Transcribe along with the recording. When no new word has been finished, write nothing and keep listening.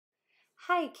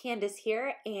Hi, Candace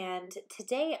here, and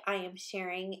today I am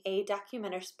sharing a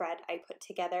documentary spread I put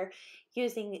together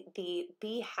using the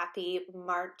Be Happy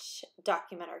March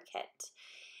documentary kit.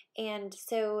 And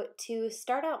so to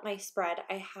start out my spread,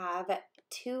 I have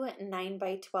two 9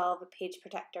 by 12 page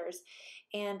protectors.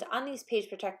 And on these page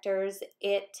protectors,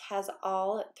 it has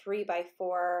all 3 by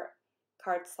 4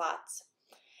 card slots.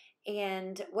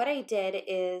 And what I did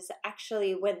is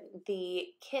actually, when the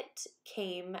kit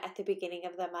came at the beginning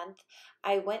of the month,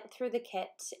 I went through the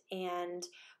kit, and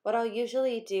what I'll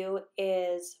usually do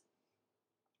is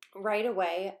right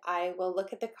away I will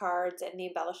look at the cards and the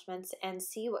embellishments and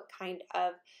see what kind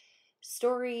of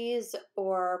stories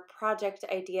or project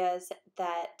ideas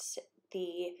that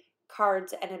the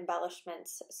cards and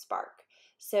embellishments spark.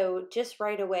 So just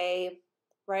right away,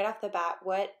 right off the bat,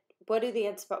 what do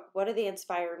they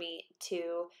inspire me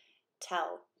to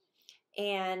tell?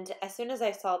 And as soon as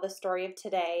I saw the story of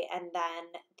today and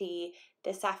then the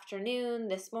this afternoon,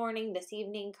 this morning, this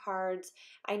evening cards,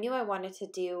 I knew I wanted to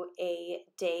do a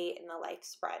day in the life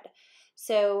spread.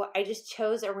 So I just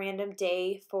chose a random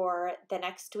day for the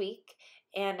next week,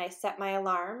 and I set my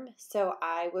alarm so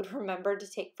I would remember to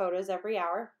take photos every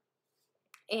hour.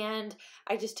 And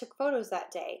I just took photos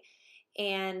that day.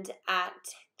 And at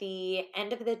the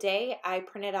end of the day, I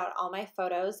printed out all my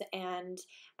photos and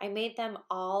I made them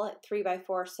all 3 by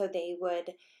 4 so they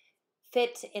would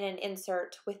fit in an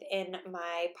insert within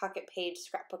my pocket page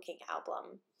scrapbooking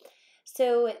album.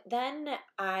 So then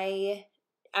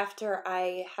after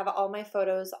I have all my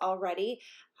photos all ready,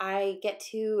 I get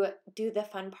to do the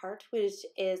fun part, which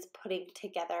is putting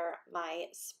together my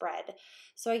spread.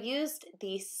 So I used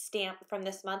the stamp from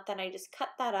this month and I just cut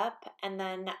that up, and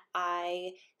then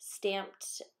I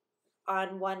stamped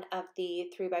on one of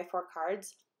the 3 by 4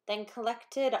 cards, then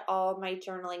collected all my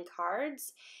journaling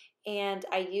cards, and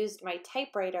I used my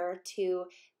typewriter to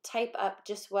type up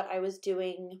just what I was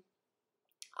doing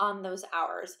on those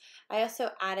hours. I also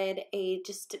added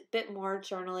just a bit more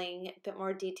journaling, a bit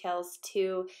more details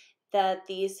to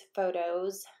these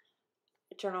photos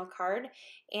journal card,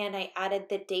 and I added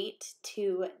the date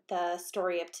to the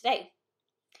story of today.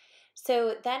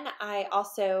 So then I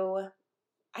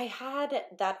had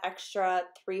that extra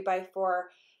 3 by 4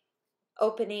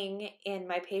 opening in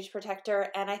my page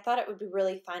protector, and I thought it would be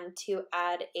really fun to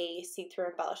add a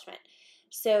see-through embellishment.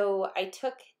 So I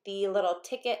took the little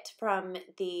ticket from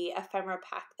the ephemera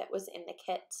pack that was in the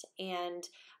kit and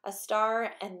a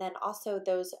star, and then also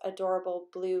those adorable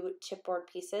blue chipboard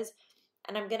pieces,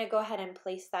 and I'm going to go ahead and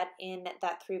place that in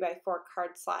that 3 by 4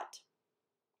 card slot.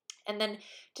 And then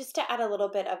just to add a little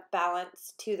bit of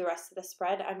balance to the rest of the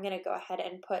spread, I'm going to go ahead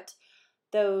and put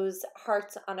those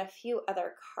hearts on a few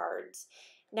other cards.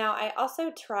 Now, I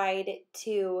also tried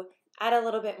to add a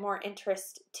little bit more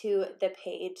interest to the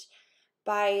page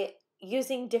by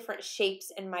using different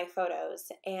shapes in my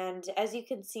photos. And as you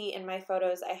can see in my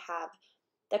photos, I have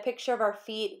the picture of our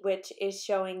feet, which is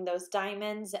showing those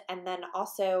diamonds, and then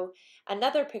also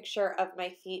another picture of my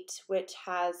feet, which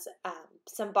has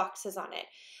some boxes on it.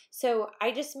 So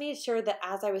I just made sure that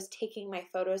as I was taking my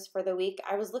photos for the week,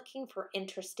 I was looking for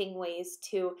interesting ways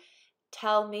to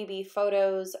tell maybe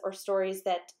photos or stories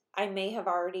that I may have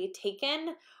already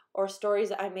taken or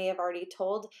stories I may have already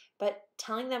told, but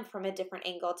telling them from a different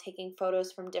angle, taking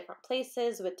photos from different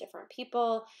places with different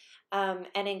people,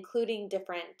 and including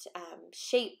different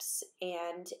shapes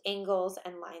and angles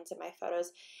and lines in my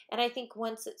photos. And I think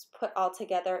once it's put all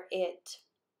together, it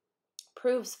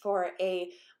proves for a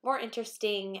more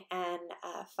interesting and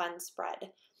fun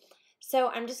spread. So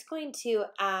I'm just going to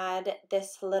add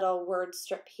this little word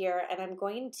strip here, and I'm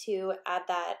going to add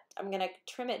that, I'm going to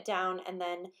trim it down and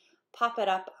then pop it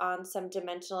up on some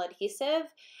dimensional adhesive,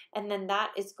 and then that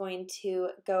is going to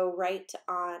go right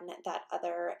on that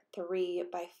other 3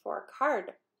 by 4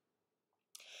 card.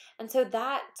 And so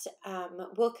that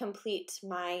will complete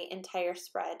my entire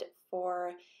spread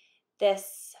for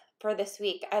this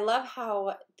week. I love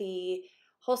how the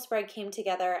whole spread came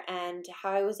together and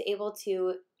how I was able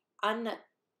to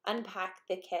unpack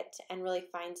the kit and really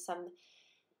find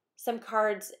some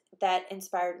cards that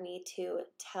inspired me to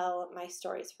tell my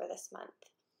stories for this month.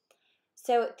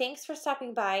 So thanks for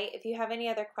stopping by. If you have any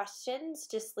other questions,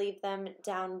 just leave them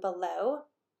down below.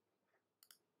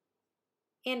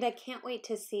 And I can't wait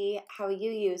to see how you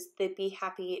use the Be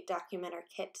Happy documentary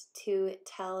kit to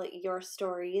tell your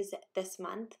stories this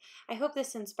month. I hope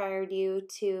this inspired you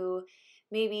to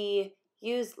maybe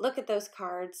look at those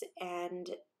cards and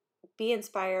be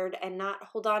inspired and not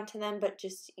hold on to them, but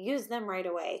just use them right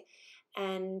away.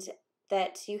 And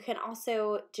that you can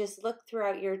also just look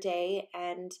throughout your day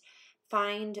and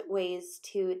find ways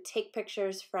to take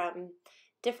pictures from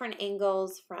different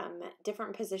angles, from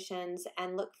different positions,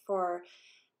 and look for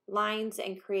lines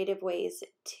and creative ways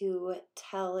to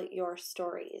tell your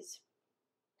stories.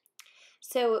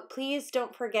 So please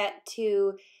don't forget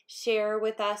to share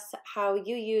with us how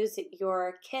you use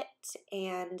your kit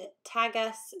and tag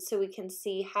us so we can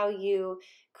see how you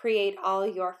create all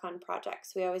your fun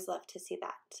projects. We always love to see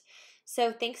that.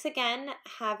 So thanks again.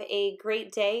 Have a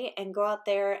great day and go out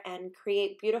there and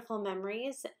create beautiful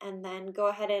memories and then go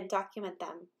ahead and document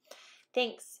them.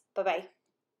 Thanks. Bye-bye.